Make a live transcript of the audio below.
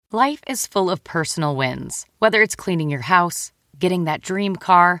Life is full of personal wins, whether it's cleaning your house, getting that dream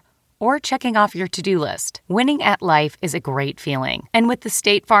car, or checking off your to-do list. Winning at life is a great feeling. And with the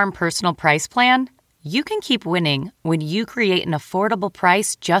State Farm Personal Price Plan, you can keep winning when you create an affordable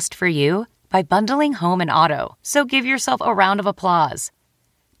price just for you by bundling home and auto. So give yourself a round of applause.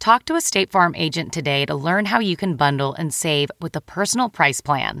 Talk to a State Farm agent today to learn how you can bundle and save with the Personal Price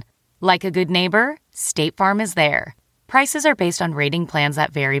Plan. Like a good neighbor, State Farm is there. Prices are based on rating plans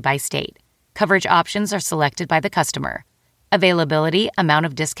that vary by state. Coverage options are selected by the customer. Availability, amount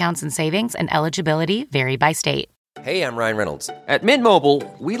of discounts and savings, and eligibility vary by state. Hey, I'm Ryan Reynolds. At Mint Mobile,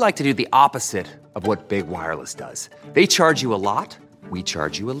 we like to do the opposite of what Big Wireless does. They charge you a lot, we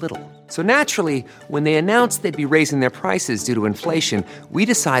charge you a little. So naturally, when they announced they'd be raising their prices due to inflation, we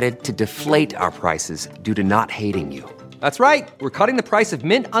decided to deflate our prices due to not hating you. That's right. We're cutting the price of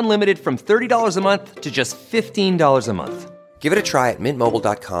Mint Unlimited from $30 a month to just $15 a month. Give it a try at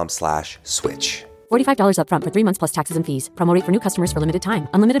mintmobile.com/switch. $45 up front for 3 months plus taxes and fees. Promo rate for new customers for limited time.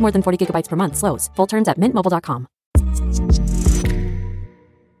 Unlimited more than 40 gigabytes per month. Slows full terms at mintmobile.com.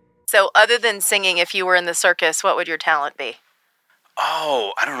 So other than singing, if you were in the circus, what would your talent be?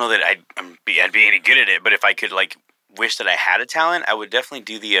 Oh, I don't know that I'd be any good at it, but if I could, wish that I had a talent, I would definitely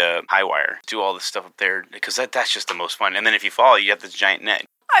do the high wire, do all the stuff up there, because that's just the most fun. And then if you fall, you have this giant net.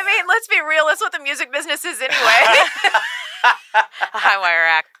 I mean, let's be real, that's what the music business is anyway. A high wire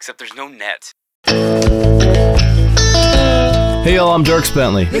act. Except there's no net. Hey y'all, I'm Dierks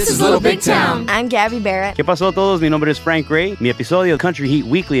Bentley. This is Little Big Town. I'm Gabby Barrett. ¿Qué pasó todos? Mi nombre es Frank Gray. Mi episodio de Country Heat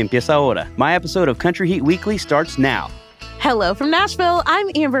Weekly empieza ahora. My episode of Country Heat Weekly starts now. Hello from Nashville. I'm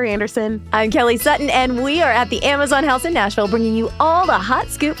Amber Anderson. I'm Kelly Sutton, and we are at the Amazon House in Nashville, bringing you all the hot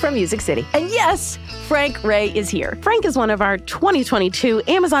scoop from Music City. And yes, Frank Ray is here. Frank is one of our 2022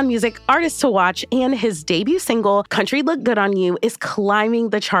 Amazon Music Artists to Watch, and his debut single, Country Look Good on You, is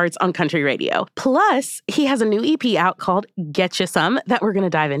climbing the charts on country radio. Plus, he has a new EP out called Get You Some that we're going to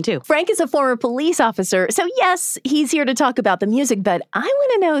dive into. Frank is a former police officer, so yes, he's here to talk about the music, but I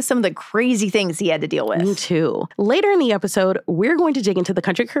want to know some of the crazy things he had to deal with. Me too. Later in the episode, we're going to dig into the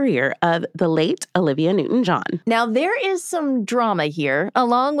country career of the late Olivia Newton-John. Now, there is some drama here,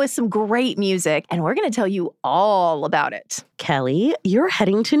 along with some great music, and we're going to tell you all about it. Kelly, you're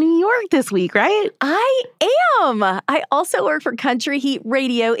heading to New York this week, right? I am. I also work for Country Heat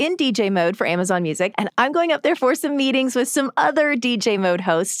Radio in DJ mode for Amazon Music, and I'm going up there for some meetings with some other DJ mode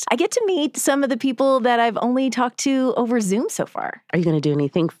hosts. I get to meet some of the people that I've only talked to over Zoom so far. Are you going to do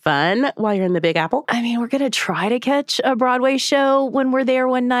anything fun while you're in the Big Apple? I mean, we're going to try to catch a Broadway show when we're there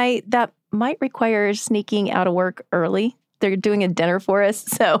one night. That might require sneaking out of work early. They're doing a dinner for us,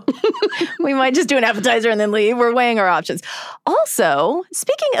 so we might just do an appetizer and then leave. We're weighing our options. Also,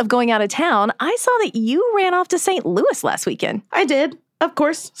 speaking of going out of town, I saw that you ran off to St. Louis last weekend. I did. Of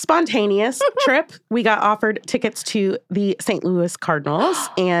course, spontaneous trip. We got offered tickets to the St. Louis Cardinals,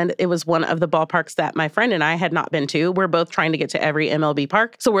 and it was one of the ballparks that my friend and I had not been to. We're both trying to get to every MLB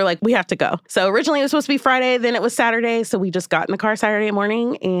park, so we're like, we have to go. So originally it was supposed to be Friday, then it was Saturday, so we just got in the car Saturday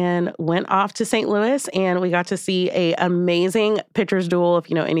morning and went off to St. Louis, and we got to see an amazing pitcher's duel,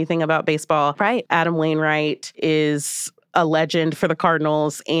 if you know anything about baseball. Right. Adam Wainwright is a legend for the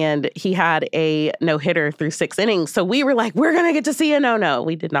Cardinals, and he had a no-hitter through 6 innings. So we were like, we're going to get to see a no-no.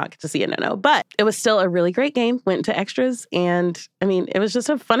 We did not get to see a no-no, but it was still a really great game. Went to extras, and I mean, it was just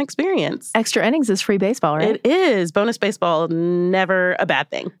a fun experience. Extra innings is free baseball, right? It is. Bonus baseball, never a bad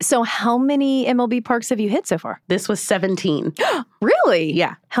thing. So how many MLB parks have you hit so far? This was 17. Really?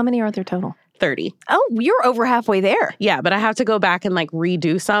 Yeah. How many are there total? 30. Oh, you're over halfway there. Yeah, but I have to go back and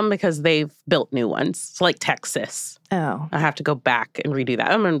redo some because they've built new ones. It's like Texas. Oh. I have to go back and redo that.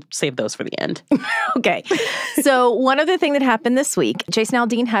 I'm going to save those for the end. Okay. So one other thing that happened this week, Jason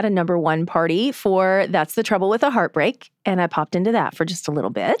Aldean had a #1 party for That's the Trouble with a Heartbreak. And I popped into that for just a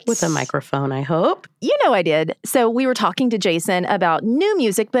little bit. With a microphone, I hope. You know I did. So we were talking to Jason about new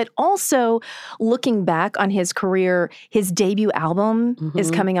music, but also looking back on his career. His debut album is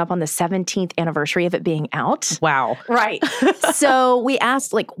coming up on the 17th anniversary of it being out. Wow. Right. So we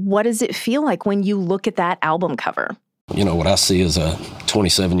asked, what does it feel like when you look at that album cover? You know, what I see is a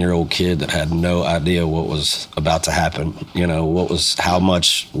 27-year-old kid that had no idea what was about to happen, how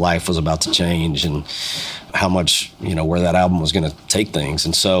much life was about to change and how much, where that album was going to take things.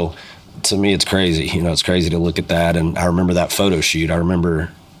 And so to me, it's crazy. It's crazy to look at that. And I remember that photo shoot. I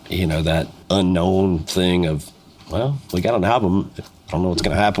remember, that unknown thing of, well, we got an album. I don't know what's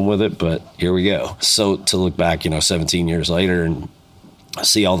going to happen with it, but here we go. So to look back, 17 years later and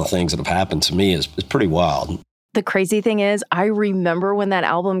see all the things that have happened to me is pretty wild. The crazy thing is, I remember when that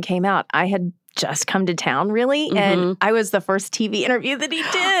album came out, I had just come to town, really. And I was the first TV interview that he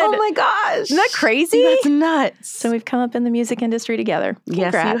did. Oh my gosh. Isn't that crazy? That's nuts. So we've come up in the music industry together.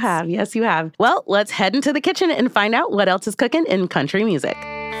 Yes, Congrats. you have. Yes, you have. Well, let's head into the kitchen and find out what else is cooking in country music.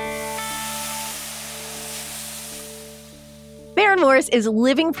 Maren Morris is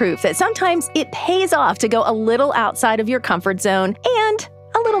living proof that sometimes it pays off to go a little outside of your comfort zone, and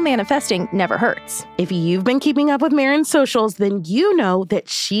a little manifesting never hurts. If you've been keeping up with Maren's socials, then you know that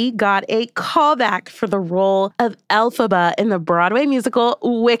she got a callback for the role of Elphaba in the Broadway musical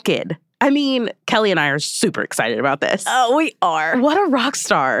Wicked. I mean, Kelly and I are super excited about this. Oh, we are. What a rock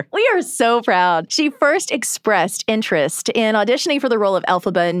star. We are so proud. She first expressed interest in auditioning for the role of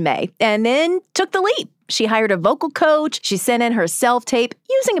Elphaba in May, and then took the leap. She hired a vocal coach. She sent in her self-tape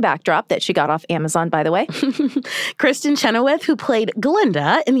using a backdrop that she got off Amazon, by the way. Kristen Chenoweth, who played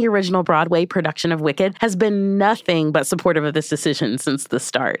Glinda in the original Broadway production of Wicked, has been nothing but supportive of this decision since the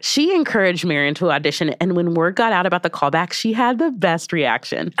start. She encouraged Maren to audition, and when word got out about the callback, she had the best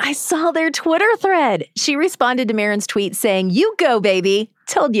reaction. I saw their Twitter thread. She responded to Maren's tweet saying, "You go, baby.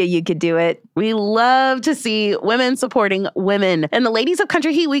 Told you could do it." We love to see women supporting women. And the ladies of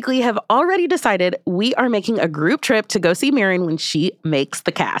Country Heat Weekly have already decided we are making a group trip to go see Maren when she makes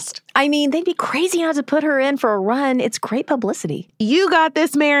the cast. I mean, they'd be crazy not to put her in for a run. It's great publicity. You got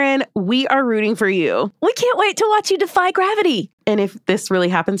this, Maren. We are rooting for you. We can't wait to watch you defy gravity. And if this really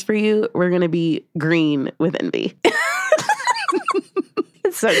happens for you, we're going to be green with envy.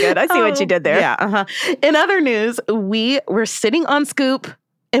 It's so good. I see what you did there. Yeah. In other news, we were sitting on Scoop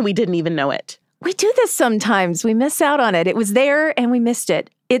and we didn't even know it. We do this sometimes. We miss out on it. It was there and we missed it.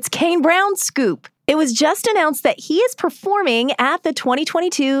 It's Kane Brown's scoop. It was just announced that he is performing at the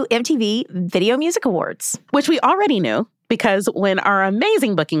 2022 MTV Video Music Awards. Which we already knew, because when our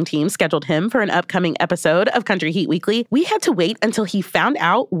amazing booking team scheduled him for an upcoming episode of Country Heat Weekly, we had to wait until he found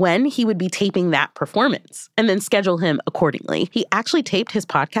out when he would be taping that performance and then schedule him accordingly. He actually taped his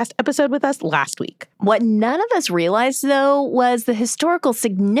podcast episode with us last week. What none of us realized, though, was the historical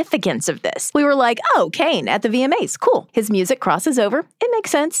significance of this. We were like, oh, Kane at the VMAs, cool. His music crosses over. It makes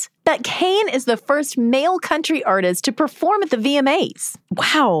sense. But Kane is the first male country artist to perform at the VMAs.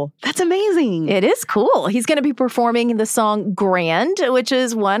 Wow, that's amazing. It is cool. He's going to be performing the song Grand, which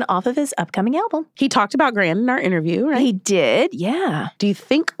is one off of his upcoming album. He talked about Grand in our interview, right? He did, yeah. Do you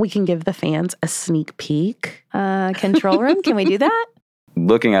think we can give the fans a sneak peek? Control room, can we do that?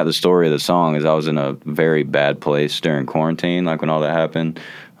 Looking at the story of the song, is I was in a very bad place during quarantine, like when all that happened.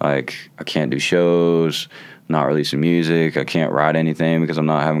 Like, I can't do shows, not releasing music. I can't write anything because I'm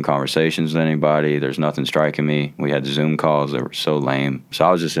not having conversations with anybody. There's nothing striking me. We had Zoom calls that were so lame. So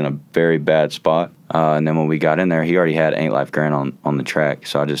I was just in a very bad spot. And then when we got in there, he already had Ain't Life Grand on the track.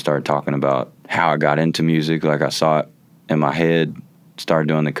 So I just started talking about how I got into music. Like I saw it in my head, started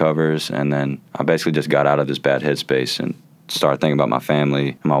doing the covers. And then I basically just got out of this bad headspace and started thinking about my family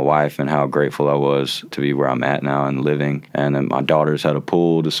and my wife and how grateful I was to be where I'm at now and living. And then my daughters had a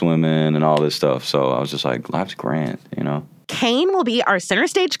pool to swim in and all this stuff. So I was just like, life's grand, you know? Kane will be our center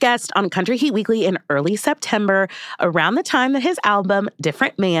stage guest on Country Heat Weekly in early September, around the time that his album,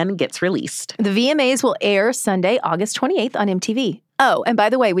 Different Man, gets released. The VMAs will air Sunday, August 28th on MTV. Oh, and by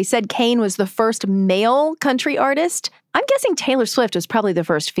the way, we said Kane was the first male country artist. I'm guessing Taylor Swift was probably the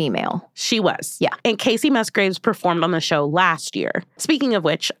first female. She was. Yeah. And Casey Musgraves performed on the show last year. Speaking of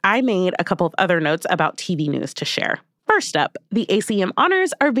which, I made a couple of other notes about TV news to share. First up, the ACM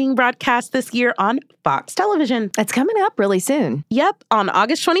Honors are being broadcast this year on Fox Television. It's coming up really soon. Yep, on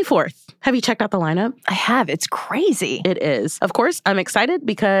August 24th. Have you checked out the lineup? I have. It's crazy. It is. Of course, I'm excited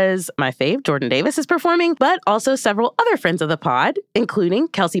because my fave, Jordan Davis, is performing, but also several other friends of the pod, including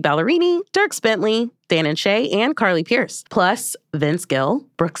Kelsey Ballerini, Dierks Bentley, Dan and Shay, and Carly Pierce. Plus, Vince Gill,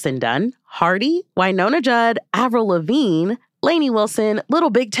 Brooks and Dunn, Hardy, Winona Judd, Avril Lavigne, Lainey Wilson,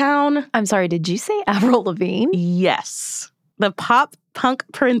 Little Big Town. I'm sorry, did you say Avril Lavigne? Yes. The pop punk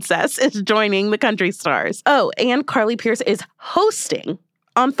princess is joining the country stars. Oh, and Carly Pierce is hosting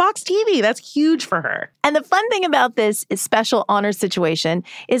on Fox TV. That's huge for her. And the fun thing about this special honors situation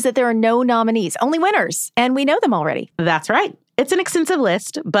is that there are no nominees, only winners, and we know them already. That's right. It's an extensive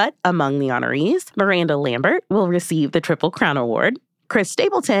list, but among the honorees, Miranda Lambert will receive the Triple Crown Award, Chris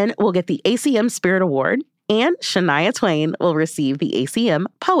Stapleton will get the ACM Spirit Award, and Shania Twain will receive the ACM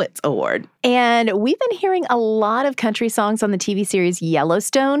Poets Award. And we've been hearing a lot of country songs on the TV series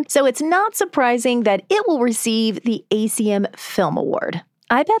Yellowstone, so it's not surprising that it will receive the ACM Film Award.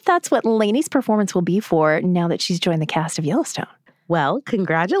 I bet that's what Lainey's performance will be for now that she's joined the cast of Yellowstone. Well,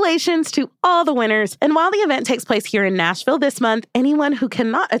 congratulations to all the winners. And while the event takes place here in Nashville this month, anyone who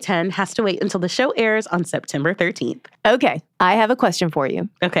cannot attend has to wait until the show airs on September 13th. Okay, I have a question for you.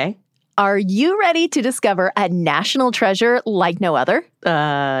 Okay. Are you ready to discover a national treasure like no other?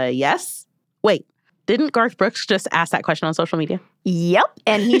 Yes. Wait, didn't Garth Brooks just ask that question on social media? Yep.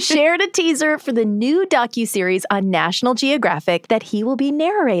 And he shared a teaser for the new docuseries on National Geographic that he will be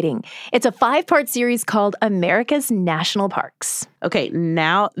narrating. It's a 5-part series called America's National Parks. Okay,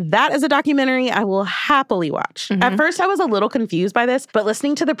 now that is a documentary I will happily watch. Mm-hmm. At first, I was a little confused by this, but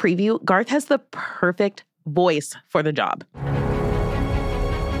listening to the preview, Garth has the perfect voice for the job.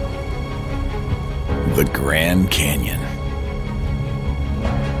 The Grand Canyon.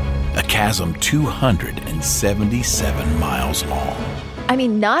 A chasm 277 miles long. I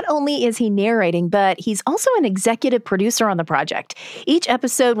mean, not only is he narrating, but he's also an executive producer on the project. Each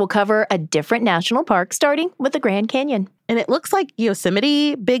episode will cover a different national park, starting with the Grand Canyon. And it looks like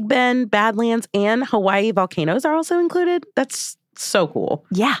Yosemite, Big Bend, Badlands, and Hawaii volcanoes are also included. That's so cool.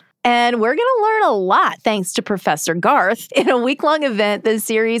 Yeah. And we're going to learn a lot thanks to Professor Garth. In a week-long event, the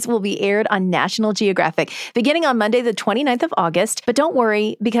series will be aired on National Geographic beginning on Monday, the 29th of August. But don't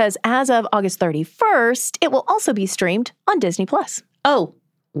worry, because as of August 31st, it will also be streamed on Disney+. Oh,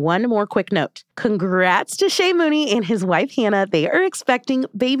 one more quick note. Congrats to Shay Mooney and his wife, Hannah. They are expecting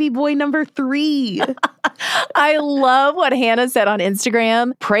baby boy number 3. I love what Hannah said on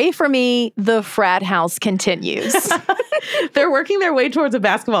Instagram. Pray for me, the frat house continues. They're working their way towards a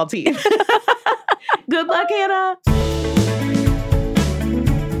basketball team. Good luck, Hannah.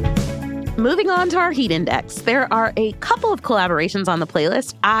 Moving on to our Heat Index, there are a couple of collaborations on the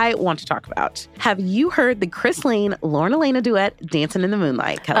playlist I want to talk about. Have you heard the Chris Lane, Lauren Elena duet, Dancing in the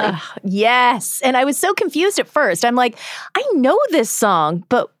Moonlight, Kelly? Yes. And I was so confused at first. I'm like, I know this song,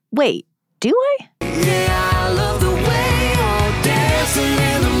 but wait, do I? Yeah, I love the way you're dancing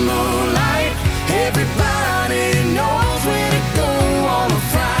in the moonlight. Everybody knows where to go on a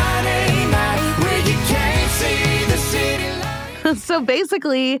Friday night where you can't see the city lights. So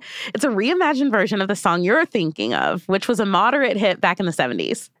basically, it's a reimagined version of the song you're thinking of, which was a moderate hit back in the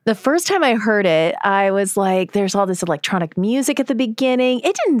 70s. The first time I heard it, I was like, there's all this electronic music at the beginning.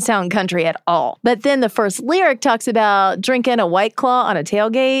 It didn't sound country at all. But then the first lyric talks about drinking a White Claw on a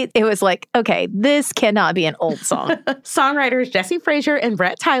tailgate. It was like, okay, this cannot be an old song. Songwriters Jesse Frazier and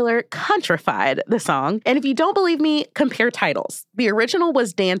Brett Tyler countrified the song. And if you don't believe me, compare titles. The original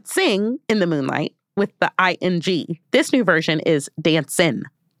was Dancing in the Moonlight with the ing. This new version is Dancin'.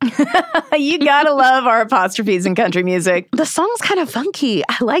 You gotta love our apostrophes in country music. The song's kind of funky.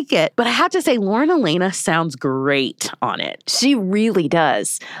 I like it. But I have to say, Lauren Elena sounds great on it. She really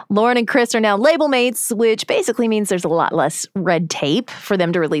does. Lauren and Chris are now label mates, which basically means there's a lot less red tape for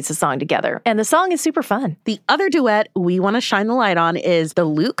them to release a song together. And the song is super fun. The other duet we want to shine the light on is the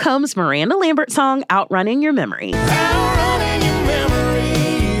Luke Combs Miranda Lambert song, Outrunning Your Memory. Outrunning your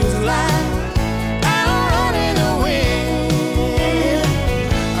memories like outrunning the wind.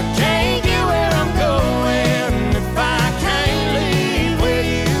 I can't get where I'm going if I can't leave where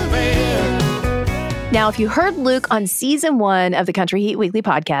you've been. Now, if you heard Luke on season 1 of the Country Heat Weekly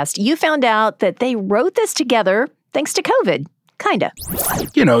podcast, you found out that they wrote this together thanks to COVID. Kinda.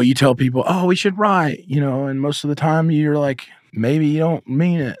 You know, you tell people, oh, we should write, and most of the time you're like, maybe you don't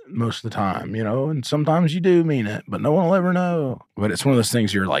mean it most of the time, and sometimes you do mean it, but no one will ever know. But it's one of those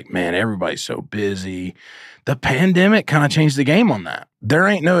things you're like, man, everybody's so busy. The pandemic kind of changed the game on that. There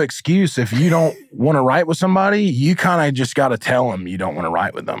ain't no excuse if you don't want to write with somebody, you kind of just got to tell them you don't want to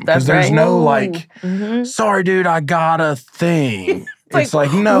write with them. Because there's no sorry, dude, I got a thing. It's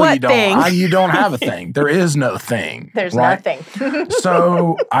like, no, you don't. You don't have a thing. There is no thing. There's right? nothing.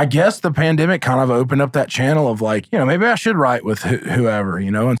 So I guess the pandemic kind of opened up that channel of like, maybe I should write with whoever,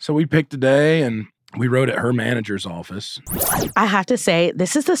 And so we picked a day and we wrote at her manager's office. I have to say,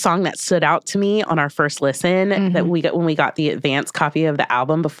 this is the song that stood out to me on our first listen that we got when we got the advanced copy of the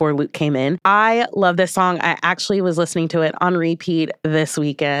album before Luke came in. I love this song. I actually was listening to it on repeat this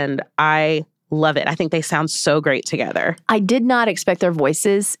weekend. I love it. I think they sound so great together. I did not expect their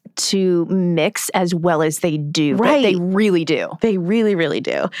voices to mix as well as they do. Right. But they really do. They really, really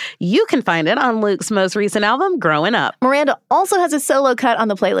do. You can find it on Luke's most recent album, Growing Up. Miranda also has a solo cut on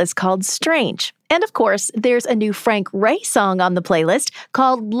the playlist called Strange. And of course, there's a new Frank Ray song on the playlist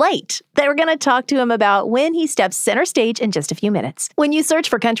called Late that we're going to talk to him about when he steps center stage in just a few minutes. When you search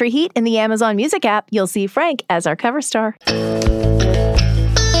for Country Heat in the Amazon Music app, you'll see Frank as our cover star.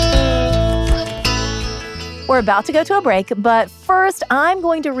 We're about to go to a break, but first I'm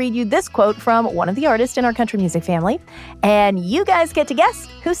going to read you this quote from one of the artists in our country music family, and you guys get to guess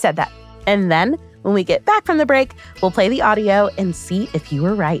who said that. And then when we get back from the break, we'll play the audio and see if you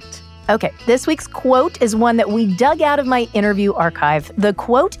were right. Okay, this week's quote is one that we dug out of my interview archive. The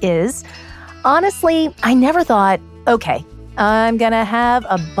quote is, honestly, I never thought, okay, I'm going to have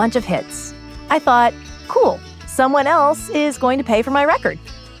a bunch of hits. I thought, cool, someone else is going to pay for my record.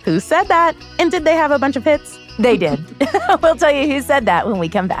 Who said that? And did they have a bunch of hits? They did. We'll tell you who said that when we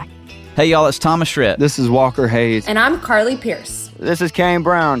come back. Hey, y'all, it's Thomas Schritt. This is Walker Hayes. And I'm Carly Pierce. This is Kane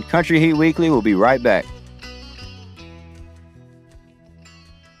Brown. Country Heat Weekly will be right back.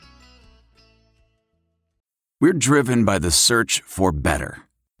 We're driven by the search for better.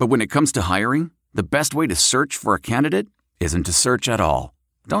 But when it comes to hiring, the best way to search for a candidate isn't to search at all.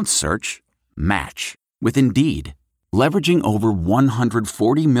 Don't search. Match with Indeed. Leveraging over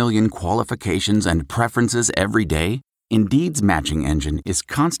 140 million qualifications and preferences every day, Indeed's matching engine is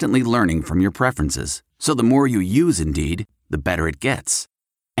constantly learning from your preferences. So the more you use Indeed, the better it gets.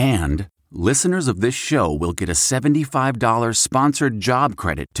 And listeners of this show will get a $75 sponsored job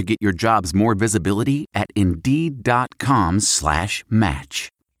credit to get your jobs more visibility at Indeed.com/match.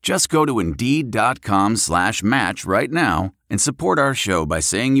 Just go to Indeed.com/match right now and support our show by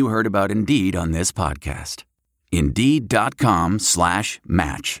saying you heard about Indeed on this podcast.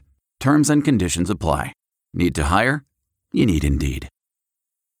 Indeed.com/match. Terms and conditions apply. Need to hire? You need Indeed.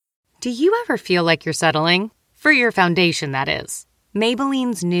 Do you ever feel like you're settling? For your foundation, that is.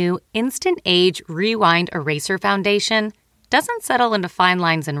 Maybelline's new Instant Age Rewind Eraser Foundation doesn't settle into fine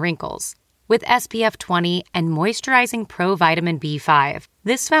lines and wrinkles. With SPF 20 and moisturizing Pro Vitamin B5,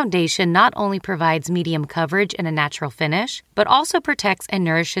 this foundation not only provides medium coverage and a natural finish, but also protects and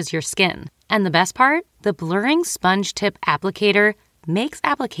nourishes your skin. And the best part? The blurring sponge tip applicator makes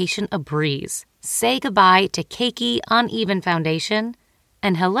application a breeze. Say goodbye to cakey, uneven foundation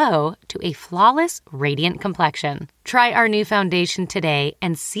and hello to a flawless, radiant complexion. Try our new foundation today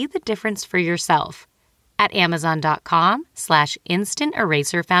and see the difference for yourself at Amazon.com/Instant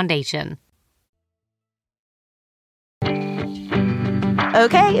Eraser Foundation.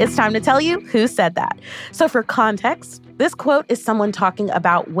 Okay, it's time to tell you who said that. So for context, this quote is someone talking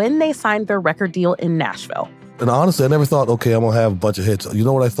about when they signed their record deal in Nashville. And honestly, I never thought, okay, I'm going to have a bunch of hits. You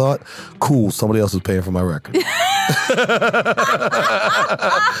know what I thought? Cool, somebody else is paying for my record. That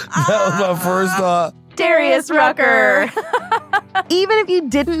was my first thought. Darius Rucker. Even if you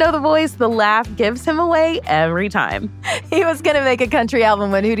didn't know the voice, the laugh gives him away every time. He was going to make a country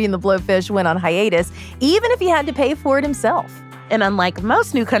album when Hootie and the Blowfish went on hiatus, even if he had to pay for it himself. And unlike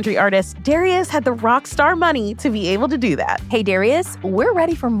most new country artists, Darius had the rock star money to be able to do that. Hey, Darius, we're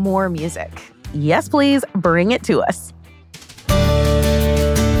ready for more music. Yes, please, bring it to us.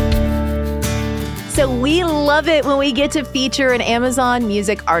 So we love it when we get to feature an Amazon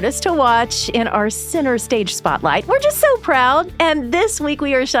Music artist to watch in our center stage spotlight. We're just so proud. And this week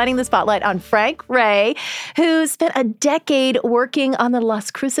we are shining the spotlight on Frank Ray, who spent a decade working on the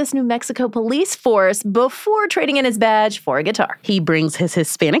Las Cruces, New Mexico police force before trading in his badge for a guitar. He brings his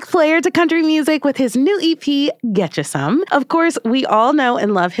Hispanic flair to country music with his new EP, Getcha Some. Of course, we all know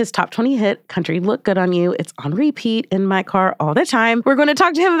and love his top 20 hit, Country Look Good on You. It's on repeat in my car all the time. We're going to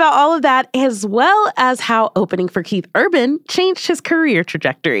talk to him about all of that, as well as how opening for Keith Urban changed his career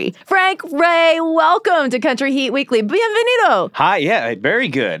trajectory. Frank Ray, welcome to Country Heat Weekly. Bienvenido. Hi, yeah, very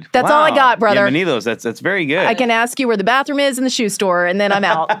good. That's all I got, brother. Bienvenidos, that's very good. I can ask you where the bathroom is in the shoe store, and then I'm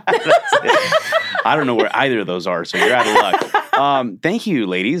out. I don't know where either of those are, so you're out of luck. Thank you,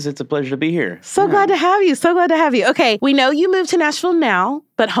 ladies. It's a pleasure to be here. So glad to have you. So glad to have you. Okay, we know you moved to Nashville now,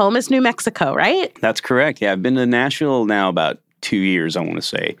 but home is New Mexico, right? That's correct. Yeah, I've been to Nashville now about 2 years, I want to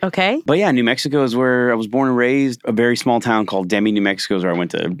say. Okay. But yeah, New Mexico is where I was born and raised. A very small town called Demi, New Mexico is where I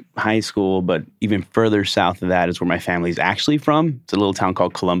went to high school. But even further south of that is where my family's actually from. It's a little town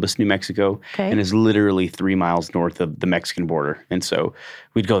called Columbus, New Mexico. Okay. And is literally 3 miles north of the Mexican border. And so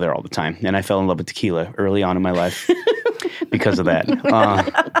we'd go there all the time. And I fell in love with tequila early on in my life because of that.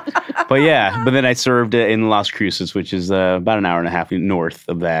 But then I served in Las Cruces, which is about an hour and a half north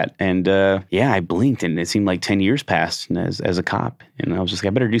of that. And I blinked and it seemed like 10 years passed as a cop. And I was just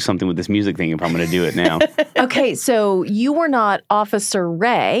like, I better do something with this music thing if I'm going to do it now. Okay, so you were not Officer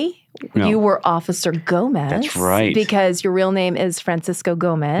Ray. No. You were Officer Gomez. That's right. Because your real name is Francisco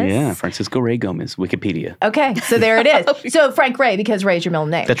Gomez. Yeah, Francisco Ray Gomez, Wikipedia. Okay, so there it is. So Frank Ray, because Ray's your middle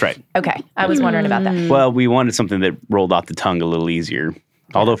name. That's right. Okay, I was wondering about that. Well, we wanted something that rolled off the tongue a little easier.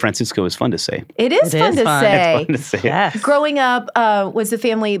 Although Francisco is fun to say. It is fun to say. It's fun to say. Yes. Growing up, was the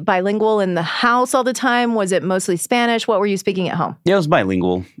family bilingual in the house all the time? Was it mostly Spanish? What were you speaking at home? Yeah, it was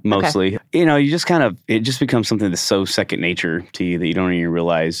bilingual mostly. Okay. You know, you just it just becomes something that's so second nature to you that you don't even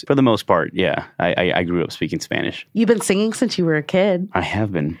realize. For the most part, yeah, I grew up speaking Spanish. You've been singing since you were a kid. I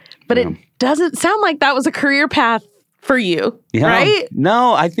have been. But it doesn't sound like that was a career path for you, Yeah. right?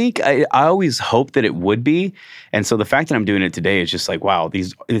 No, I think I always hoped that it would be. And so the fact that I'm doing it today is just like, wow,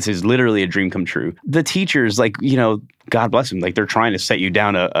 this is literally a dream come true. The teachers, like, God bless them, like they're trying to set you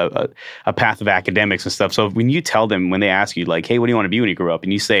down a path of academics and stuff. So when you tell them, when they ask you like, hey, what do you want to be when you grow up?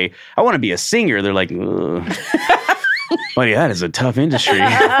 And you say, I want to be a singer. They're like, ugh. Buddy, that is a tough industry.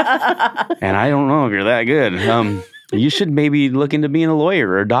 And I don't know if you're that good. You should maybe look into being a lawyer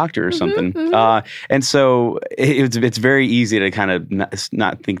or a doctor or something. And so it's very easy to kind of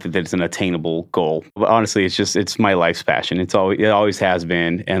not think that it's an attainable goal. But honestly, it's my life's passion. It always has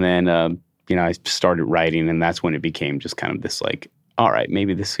been. And then, I started writing, and that's when it became just kind of this like, all right,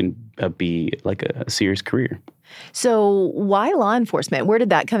 maybe this can be like a serious career. So why law enforcement? Where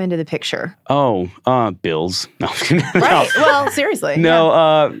did that come into the picture? Oh, bills. No. Right. Well, seriously. No,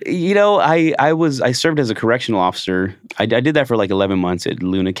 I served as a correctional officer. I did that for like 11 months at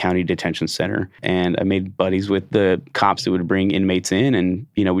Luna County Detention Center. And I made buddies with the cops that would bring inmates in. And,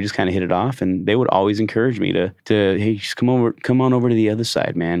 we just kind of hit it off. And they would always encourage me to hey, just come on over to the other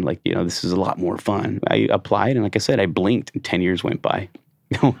side, man. Like, this is a lot more fun. I applied. And like I said, I blinked and 10 years went by.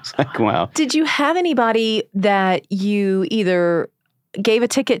 I was like, wow. Did you have anybody that you either gave a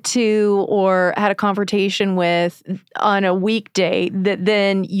ticket to or had a confrontation with on a weekday that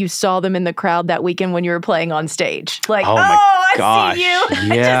then you saw them in the crowd that weekend when you were playing on stage? Like, I see you.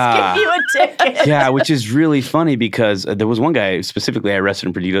 Yeah. I just gave you a ticket. Yeah, which is really funny because there was one guy specifically I arrested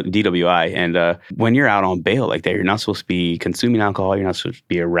him for DWI. And when you're out on bail like that, you're not supposed to be consuming alcohol. You're not supposed to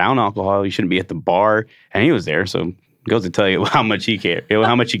be around alcohol. You shouldn't be at the bar. And he was there, so goes to tell you how much he cared,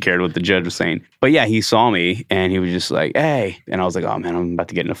 what the judge was saying. But yeah, he saw me and he was just like, hey. And I was like, oh man, I'm about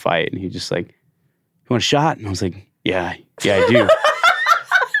to get in a fight. And he just like, you want a shot? And I was like, yeah, I do.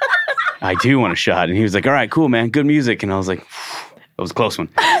 I do want a shot. And he was like, all right, cool, man. Good music. And I was like, that was a close one.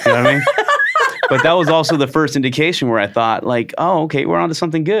 You know what I mean? But that was also the first indication where I thought like, oh, okay, we're onto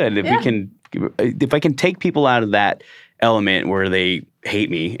something good. If I can take people out of that element where they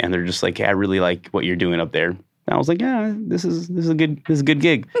hate me and they're just like, hey, I really like what you're doing up there. I was like, yeah, this is a good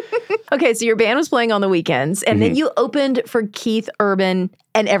gig. Okay, so your band was playing on the weekends, and then you opened for Keith Urban,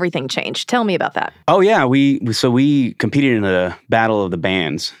 and everything changed. Tell me about that. Oh yeah, we competed in the Battle of the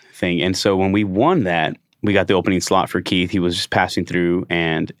Bands thing, and so when we won that, we got the opening slot for Keith. He was just passing through,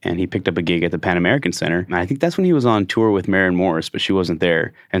 and he picked up a gig at the Pan American Center. And I think that's when he was on tour with Maren Morris, but she wasn't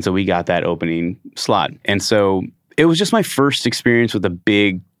there, and so we got that opening slot, and so it was just my first experience with a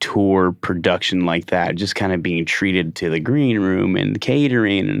big tour production like that, just kind of being treated to the green room and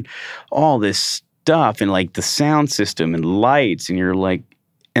catering and all this stuff and like the sound system and lights. And you're like,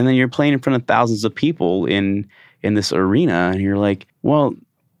 and then you're playing in front of thousands of people in this arena. And you're like, well,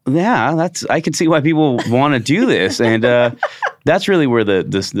 yeah, I can see why people want to do this. And that's really where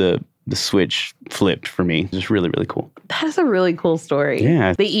the switch flipped for me. It was really, really cool. That is a really cool story.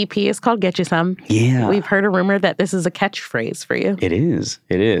 Yeah. The EP is called Get You Some. Yeah. We've heard a rumor that this is a catchphrase for you. It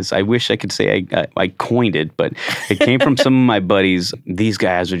is. I wish I could say I coined it, but it came from some of my buddies. These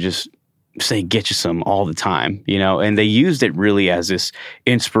guys would just say, get you some all the time, and they used it really as this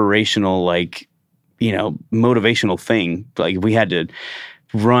inspirational, like, motivational thing. Like we had to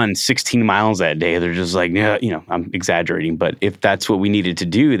run 16 miles that day. They're just like, yeah, I'm exaggerating, but if that's what we needed to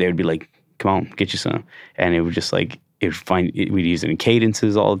do, they would be like, come on, get you some. And it would just like, we'd use it in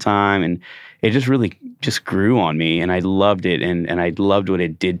cadences all the time. And it just really just grew on me. And I loved it. And I loved what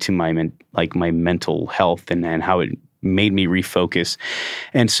it did to my mental health and how it made me refocus.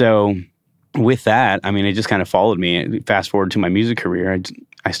 And so with that, it just kind of followed me. Fast forward to my music career,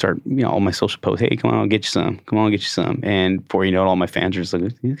 I start, all my social posts, hey, come on, I'll get you some. Come on, I'll get you some. And before you know it, all my fans are just like,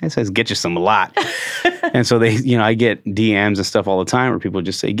 this guy says, get you some a lot. And so they, I get DMs and stuff all the time where people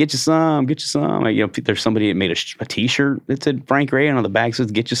just say, get you some, get you some. There's somebody that made a t-shirt that said Frank Ray and on the back says,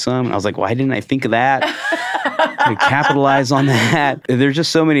 get you some. And I was like, why didn't I think of that? I capitalize on that. There's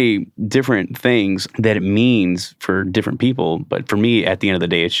just so many different things that it means for different people. But for me, at the end of the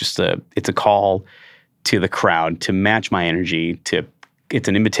day, it's just it's a call to the crowd to match my energy, it's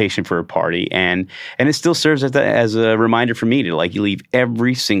an invitation for a party, and it still serves as a reminder for me to like leave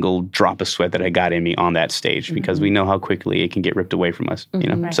every single drop of sweat that I got in me on that stage, because we know how quickly it can get ripped away from us.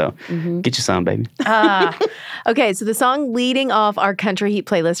 Right. So get you some, baby. Okay, so the song leading off our Country Heat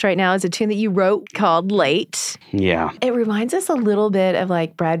playlist right now is a tune that you wrote called "Late." Yeah, it reminds us a little bit of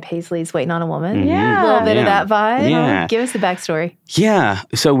like Brad Paisley's "Waiting on a Woman." Yeah, a little bit of that vibe. Yeah, give us the backstory. Yeah,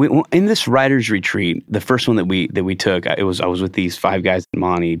 so in this writers retreat, the first one that we took, I was with these 5 guys.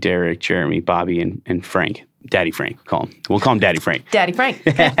 Monty, Derek, Jeremy, Bobby, and Frank. Daddy Frank. We'll call him Daddy Frank. Daddy Frank.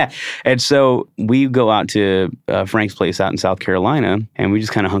 And so we go out to Frank's place out in South Carolina, and we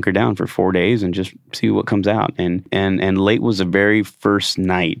just kind of hunker down for 4 days and just see what comes out. And late was the very first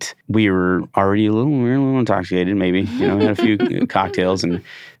night. We were already a little intoxicated, maybe. We had a few cocktails, and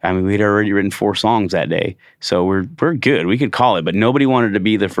we'd already written 4 songs that day, so we're good. We could call it, but nobody wanted to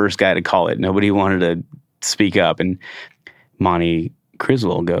be the first guy to call it. Nobody wanted to speak up. And Monty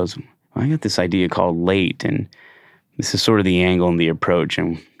Criswell goes, I got this idea called Late, and this is sort of the angle and the approach.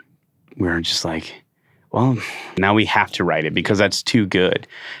 And we're just like, well, now we have to write it because that's too good.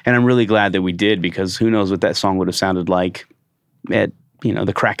 And I'm really glad that we did, because who knows what that song would have sounded like at,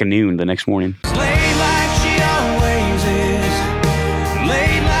 the crack of noon the next morning. Late like she always is.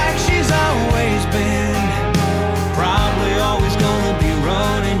 Late like she's always been. Probably always gonna be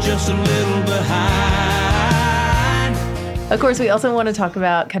running just a little behind. Of course, we also want to talk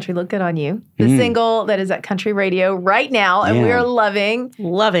about Country Look Good on You, the single that is at country radio right now, and we are loving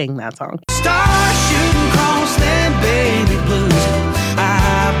that song. Stars shooting across them baby blues.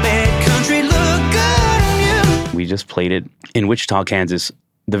 I bet country look good on you. We just played it in Wichita, Kansas.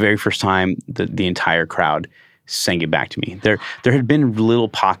 The very first time, the entire crowd sang it back to me. There had been little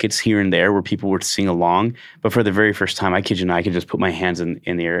pockets here and there where people would sing along, but for the very first time, I kid you not, I could just put my hands in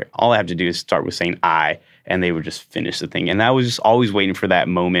the air. All I have to do is start with saying I, and they would just finish the thing. And I was just always waiting for that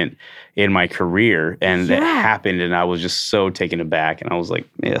moment in my career, and that happened, and I was just so taken aback, and I was like,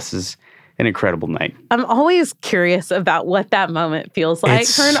 this is an incredible night. I'm always curious about what that moment feels like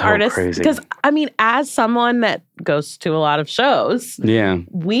for an artist. Crazy. Because, as someone that goes to a lot of shows,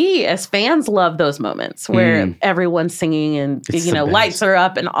 we as fans love those moments where everyone's singing and, lights are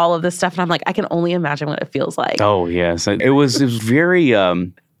up and all of this stuff. And I'm like, I can only imagine what it feels like. Oh, yes. It was very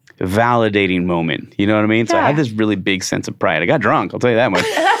validating moment. You know what I mean? So I had this really big sense of pride. I got drunk, I'll tell you that much.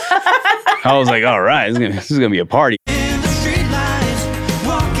 I was like, all right, this is gonna be a party.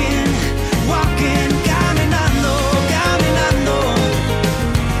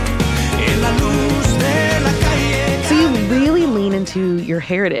 Into your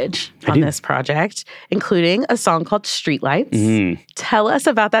heritage on this project, including a song called Streetlights. Tell us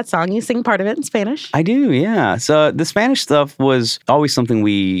about that song. You sing part of it in Spanish. I do, yeah. So the Spanish stuff was always something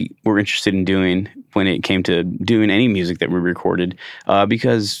we were interested in doing when it came to doing any music that we recorded,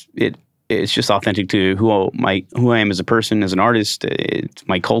 because it's just authentic to who I am as a person, as an artist. It's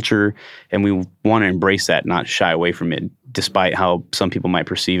my culture, and we want to embrace that, not shy away from it, despite how some people might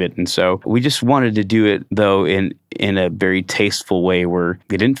perceive it. And so we just wanted to do it, though, in a very tasteful way where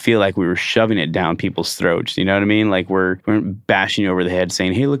it didn't feel like we were shoving it down people's throats. You know what I mean? Like we weren't bashing you over the head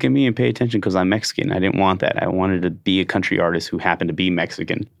saying, hey, look at me and pay attention because I'm Mexican. I didn't want that. I wanted to be a country artist who happened to be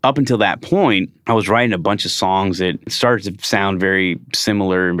Mexican. Up until that point, I was writing a bunch of songs that started to sound very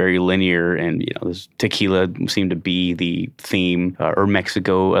similar and very linear. And, this tequila seemed to be the theme, or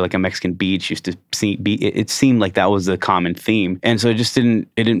Mexico, like a Mexican beach used to it seemed like that was the common theme. And so it just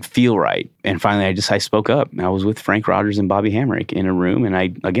didn't feel right. And finally, I spoke up. I was with Frank Rogers and Bobby Hamrick in a room.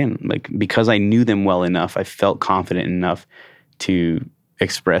 And because I knew them well enough, I felt confident enough to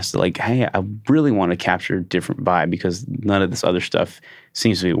express hey, I really want to capture a different vibe because none of this other stuff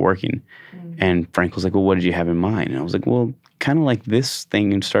seems to be working. And Frank was like, well, what did you have in mind? And I was like, well, kind of like this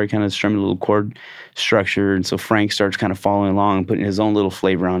thing, and started kind of strumming a little chord structure. And so Frank starts kind of following along, putting his own little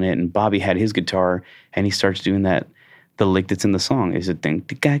flavor on it. And Bobby had his guitar, and he starts doing the lick that's in the song. Is it thing?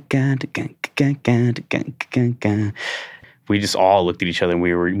 We just all looked at each other, and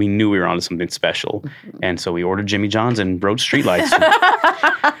we knew we were onto something special. And so we ordered Jimmy John's and wrote Streetlights.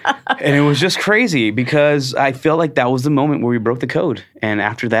 And it was just crazy because I felt like that was the moment where we broke the code. And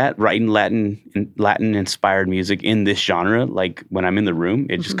after that, writing Latin-inspired music in this genre, like when I'm in the room,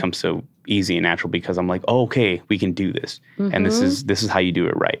 it just comes so easy and natural because I'm like, oh, okay, we can do this. And this is how you do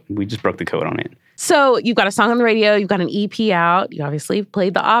it right. We just broke the code on it. So you've got a song on the radio, you've got an EP out, you obviously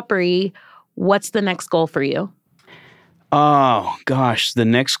played the Opry. What's the next goal for you? Oh, gosh, the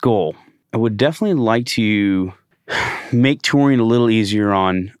next goal. I would definitely like to make touring a little easier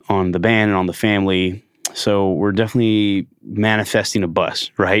on the band and on the family. So we're definitely manifesting a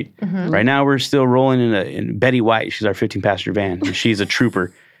bus, right? Right now we're still rolling in Betty White. She's our 15-passenger van. And she's a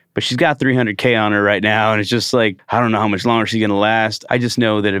trooper. But she's got 300K on her right now. And it's just like, I don't know how much longer she's going to last. I just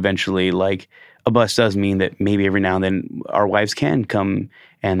know that eventually, a bus does mean that maybe every now and then our wives can come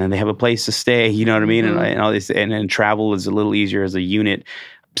and then they have a place to stay, you know what I mean? And all this, and travel is a little easier as a unit.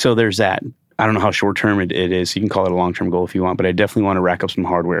 So there's that. I don't know how short-term it is. You can call it a long-term goal if you want, but I definitely want to rack up some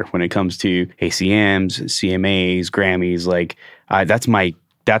hardware when it comes to ACMs, CMAs, Grammys. That's my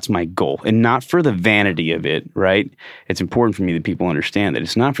That's my goal, and not for the vanity of it, right? It's important for me that people understand that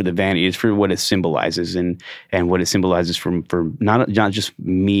it's not for the vanity, it's for what it symbolizes and what it symbolizes for not just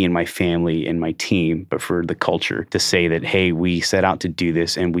me and my family and my team, but for the culture to say that, hey, we set out to do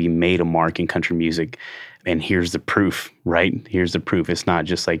this and we made a mark in country music. And here's the proof, right? Here's the proof. It's not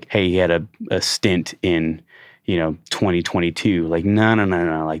just like, hey, he had a stint in 2022. Like, no.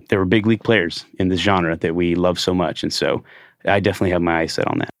 Like, there were big league players in this genre that we love so much. And so I definitely have my eyes set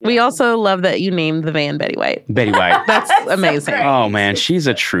on that. We also love that you named the van Betty White. Betty White. That's amazing. Oh, man. She's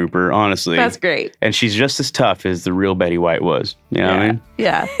a trooper, honestly. That's great. And she's just as tough as the real Betty White was. You know what I mean?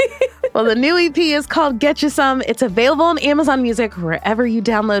 Yeah. Well, the new EP is called Get You Some. It's available on Amazon Music, wherever you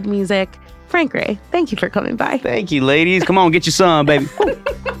download music. Frank Ray, thank you for coming by. Thank you, ladies. Come on, get you some, baby.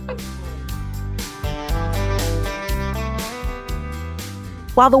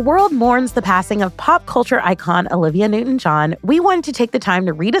 While the world mourns the passing of pop culture icon Olivia Newton-John, we wanted to take the time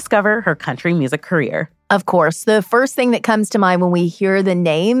to rediscover her country music career. Of course, the first thing that comes to mind when we hear the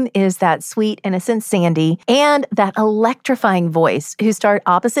name is that sweet, innocent Sandy and that electrifying voice who starred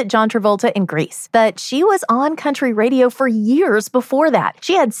opposite John Travolta in Grease. But she was on country radio for years before that.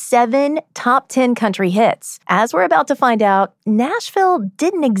 She had 7 top 10 country hits. As we're about to find out, Nashville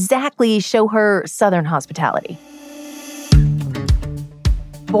didn't exactly show her Southern hospitality.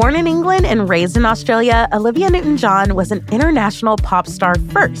 Born in England and raised in Australia, Olivia Newton-John was an international pop star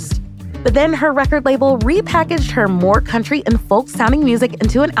first. But then her record label repackaged her more country and folk-sounding music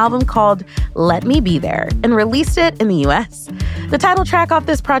into an album called Let Me Be There and released it in the U.S. The title track off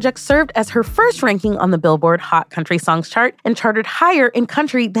this project served as her first ranking on the Billboard Hot Country Songs chart and charted higher in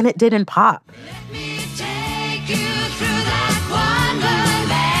country than it did in pop. Let me take you through that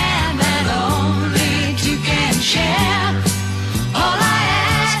wonderland that only two can share. All I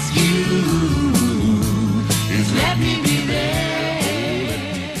ask you is let me be there.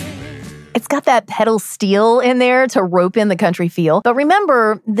 It's got that pedal steel in there to rope in the country feel. But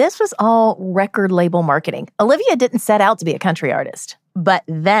remember, this was all record label marketing. Olivia didn't set out to be a country artist. But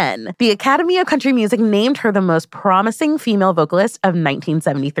then, the Academy of Country Music named her the most promising female vocalist of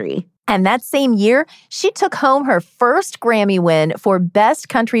 1973. And that same year, she took home her first Grammy win for Best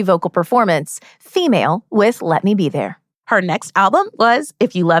Country Vocal Performance, Female, with Let Me Be There. Her next album was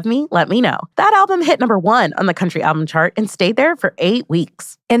If You Love Me, Let Me Know. That album hit number 1 on the country album chart and stayed there for 8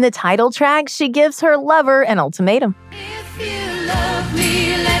 weeks. In the title track, she gives her lover an ultimatum. If you love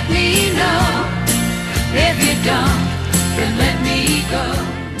me, let me know. If you don't, then let me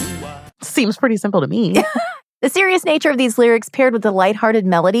go. Seems pretty simple to me. The serious nature of these lyrics paired with the lighthearted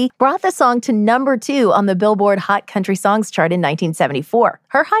melody brought the song to number 2 on the Billboard Hot Country Songs chart in 1974,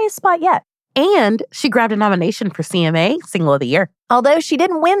 her highest spot yet. And she grabbed a nomination for CMA Single of the Year. Although she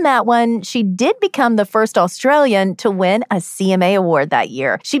didn't win that one, she did become the first Australian to win a CMA award that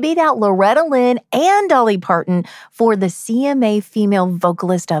year. She beat out Loretta Lynn and Dolly Parton for the CMA Female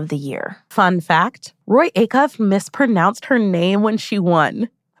Vocalist of the Year. Fun fact, Roy Acuff mispronounced her name when she won.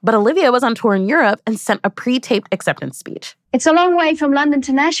 But Olivia was on tour in Europe and sent a pre-taped acceptance speech. It's a long way from London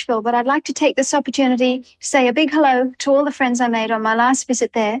to Nashville, but I'd like to take this opportunity to say a big hello to all the friends I made on my last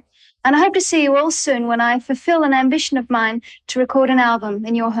visit there. And I hope to see you all soon when I fulfill an ambition of mine to record an album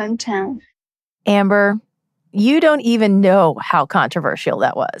in your hometown. Amber, you don't even know how controversial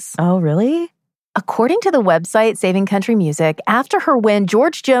that was. Oh, really? According to the website Saving Country Music, after her win,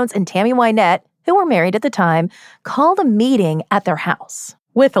 George Jones and Tammy Wynette, who were married at the time, called a meeting at their house.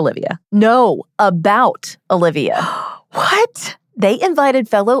 With Olivia? No, about Olivia. What? They invited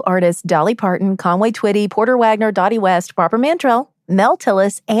fellow artists Dolly Parton, Conway Twitty, Porter Wagner, Dottie West, Barbara Mantrell, Mel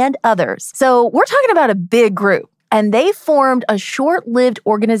Tillis, and others. So we're talking about a big group. And they formed a short-lived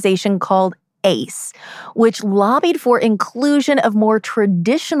organization called ACE, which lobbied for inclusion of more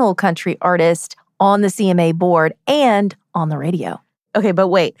traditional country artists on the CMA board and on the radio. Okay, but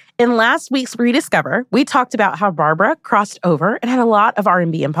wait. In last week's Rediscover, we talked about how Barbara crossed over and had a lot of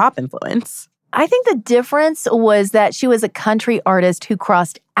R&B and pop influence. I think the difference was that she was a country artist who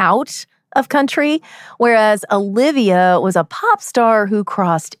crossed out of country, whereas Olivia was a pop star who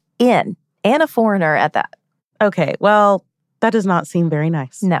crossed in, and a foreigner at that. Okay, well, that does not seem very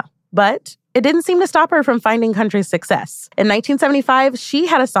nice. No. But it didn't seem to stop her from finding country success. In 1975, she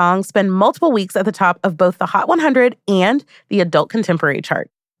had a song spend multiple weeks at the top of both the Hot 100 and the Adult Contemporary chart,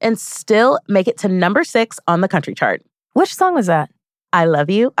 and still make it to number 6 on the country chart. Which song was that? I Love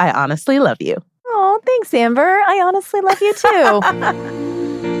You, I Honestly Love You. Oh, thanks, Amber. I honestly love you, too.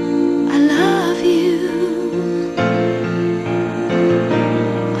 I love you.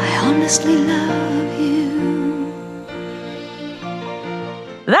 I honestly love you.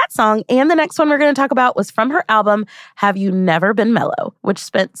 That song and the next one we're going to talk about was from her album, Have You Never Been Mellow, which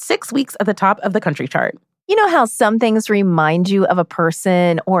spent 6 weeks at the top of the country chart. You know how some things remind you of a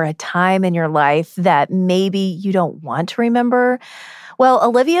person or a time in your life that maybe you don't want to remember? Well,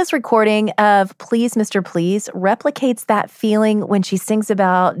 Olivia's recording of Please, Mr. Please replicates that feeling when she sings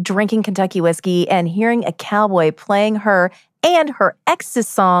about drinking Kentucky whiskey and hearing a cowboy playing her and her ex's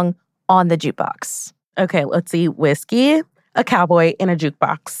song on the jukebox. Okay, let's see. Whiskey, a cowboy, in a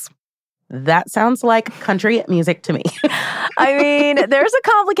jukebox. That sounds like country music to me. I mean, there's a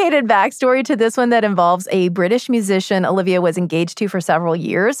complicated backstory to this one that involves a British musician Olivia was engaged to for several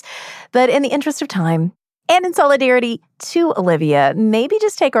years. But in the interest of time, and in solidarity to Olivia, maybe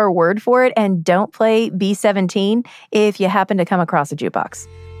just take our word for it and don't play B-17 if you happen to come across a jukebox.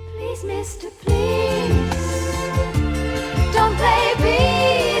 Please, Mr. Please, don't play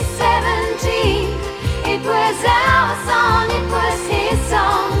B-17. It was our song, it was his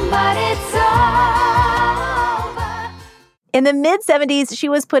song, but it's over. In the mid-70s, she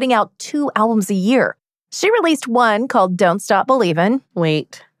was putting out 2 albums a year. She released one called Don't Stop Believin'.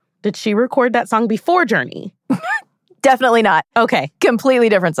 Wait, did she record that song before Journey? Definitely not. Okay. Completely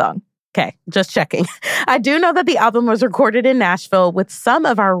different song. Okay, just checking. I do know that the album was recorded in Nashville with some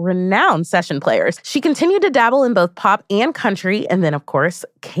of our renowned session players. She continued to dabble in both pop and country, and then, of course,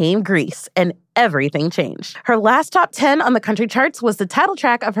 came Grease, and everything changed. Her last top 10 on the country charts was the title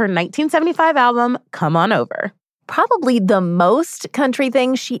track of her 1975 album, Come On Over. Probably the most country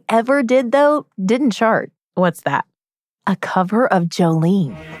thing she ever did, though, didn't chart. What's that? A cover of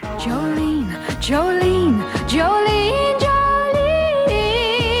Jolene. Jolene, Jolene, Jolene,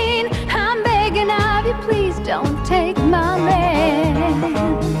 Jolene, I'm begging of you, please don't take my man.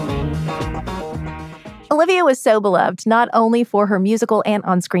 Olivia was so beloved not only for her musical and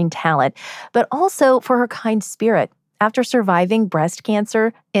on-screen talent, but also for her kind spirit. After surviving breast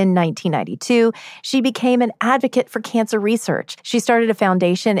cancer in 1992, she became an advocate for cancer research. She started a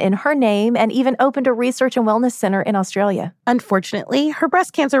foundation in her name and even opened a research and wellness center in Australia. Unfortunately, her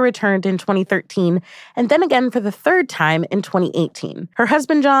breast cancer returned in 2013 and then again for the third time in 2018. Her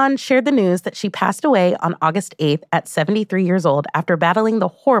husband, John, shared the news that she passed away on August 8th at 73 years old after battling the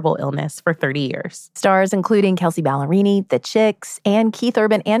horrible illness for 30 years. Stars including Kelsey Ballerini, The Chicks, and Keith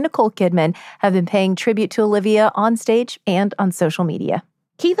Urban and Nicole Kidman have been paying tribute to Olivia on stage and on social media.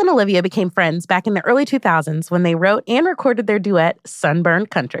 Keith and Olivia became friends back in the early 2000s when they wrote and recorded their duet, Sunburned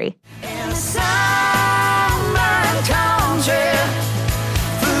Country. In sunburned country,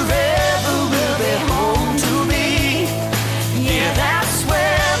 forever will be home to me. Yeah, that's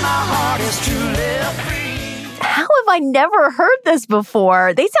where my heart is truly free. How have I never heard this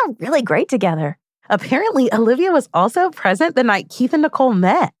before? They sound really great together. Apparently, Olivia was also present the night Keith and Nicole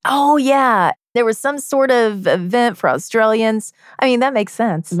met. Oh, yeah. There was some sort of event for Australians. I mean, that makes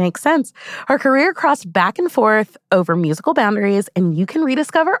sense. Makes sense. Her career crossed back and forth over musical boundaries, and you can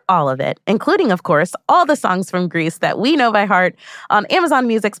rediscover all of it, including, of course, all the songs from Grease that we know by heart on Amazon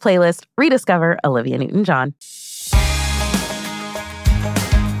Music's playlist, Rediscover Olivia Newton-John.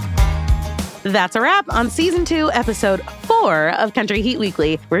 That's a wrap on Season 2, Episode 4 of Country Heat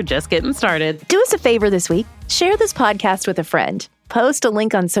Weekly. We're just getting started. Do us a favor this week. Share this podcast with a friend. Post a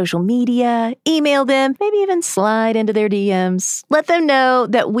link on social media, email them, maybe even slide into their DMs. Let them know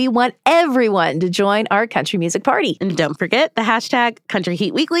that we want everyone to join our country music party. And don't forget the hashtag Country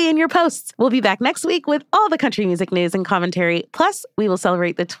Heat Weekly in your posts. We'll be back next week with all the country music news and commentary. Plus, we will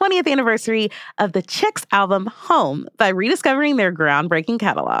celebrate the 20th anniversary of the Chicks album Home by rediscovering their groundbreaking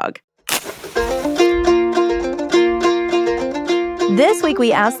catalog. This week,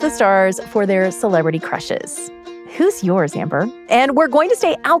 we asked the stars for their celebrity crushes. Who's yours, Amber? And we're going to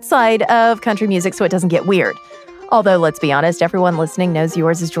stay outside of country music so it doesn't get weird. Although, let's be honest, everyone listening knows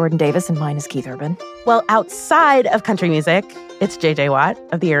yours is Jordan Davis and mine is Keith Urban. Well, outside of country music, it's J.J. Watt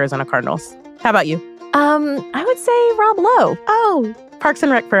of the Arizona Cardinals. How about you? I would say Rob Lowe. Oh, Parks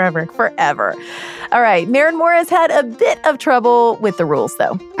and Rec forever. Forever. All right, Maren Morris had a bit of trouble with the rules,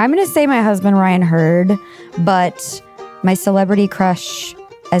 though. I'm going to say my husband, Ryan Hurd, but my celebrity crush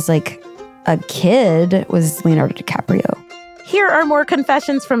as like a kid was Leonardo DiCaprio. Here are more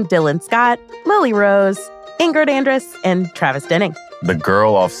confessions from Dylan Scott, Lily Rose, Ingrid Andress, and Travis Denning. The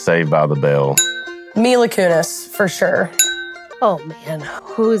girl off Saved by the Bell. Mila Kunis, for sure. Oh, man.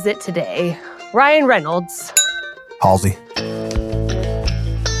 Who's it today? Ryan Reynolds. Halsey.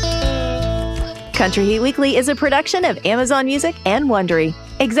 Country Heat Weekly is a production of Amazon Music and Wondery.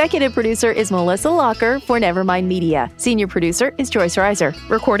 Executive producer is Melissa Locker for Nevermind Media. Senior producer is Joyce Reiser.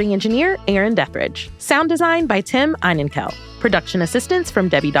 Recording engineer, Aaron Dethridge. Sound design by Tim Einenkel. Production assistance from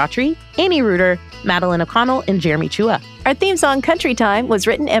Debbie Daughtry, Annie Reuter, Madeline O'Connell, and Jeremy Chua. Our theme song, Country Time, was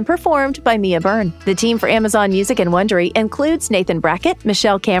written and performed by Mia Byrne. The team for Amazon Music and Wondery includes Nathan Brackett,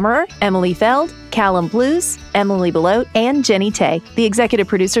 Michelle Kammerer, Emily Feld, Callum Blues, Emily Belote, and Jenny Tay. The executive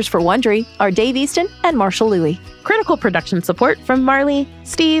producers for Wondery are Dave Easton and Marshall Louie. Critical production support from Marley,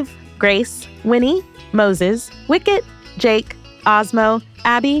 Steve, Grace, Winnie, Moses, Wicket, Jake, Osmo,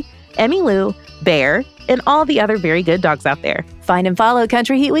 Abby, Emmy Lou, Bear, and all the other very good dogs out there. Find and follow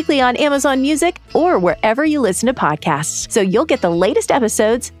Country Heat Weekly on Amazon Music or wherever you listen to podcasts, so you'll get the latest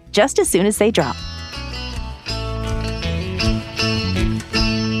episodes just as soon as they drop.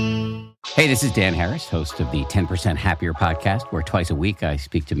 Hey, this is Dan Harris, host of the 10% Happier podcast, where twice a week I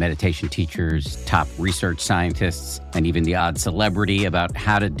speak to meditation teachers, top research scientists, and even the odd celebrity about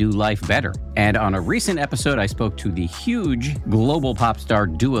how to do life better. And on a recent episode, I spoke to the huge global pop star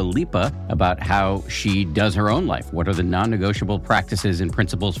Dua Lipa about how she does her own life. What are the non-negotiable practices and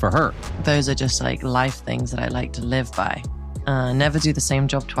principles for her? Those are just like life things that I like to live by. Never do the same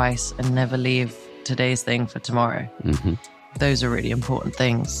job twice and never leave today's thing for tomorrow. Mm-hmm. Those are really important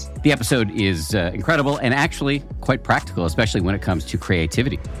things. The episode is incredible and actually quite practical, especially when it comes to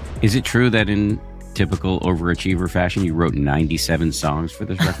creativity. Is it true that in typical overachiever fashion, you wrote 97 songs for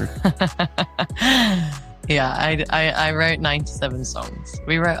this record? Yeah, I wrote 97 songs.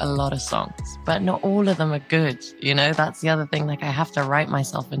 We wrote a lot of songs, but not all of them are good. You know, that's the other thing. Like, I have to write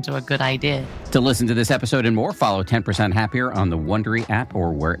myself into a good idea. To listen to this episode and more, follow 10% Happier on the Wondery app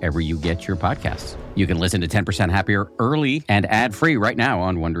or wherever you get your podcasts. You can listen to 10% Happier early and ad-free right now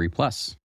on Wondery Plus.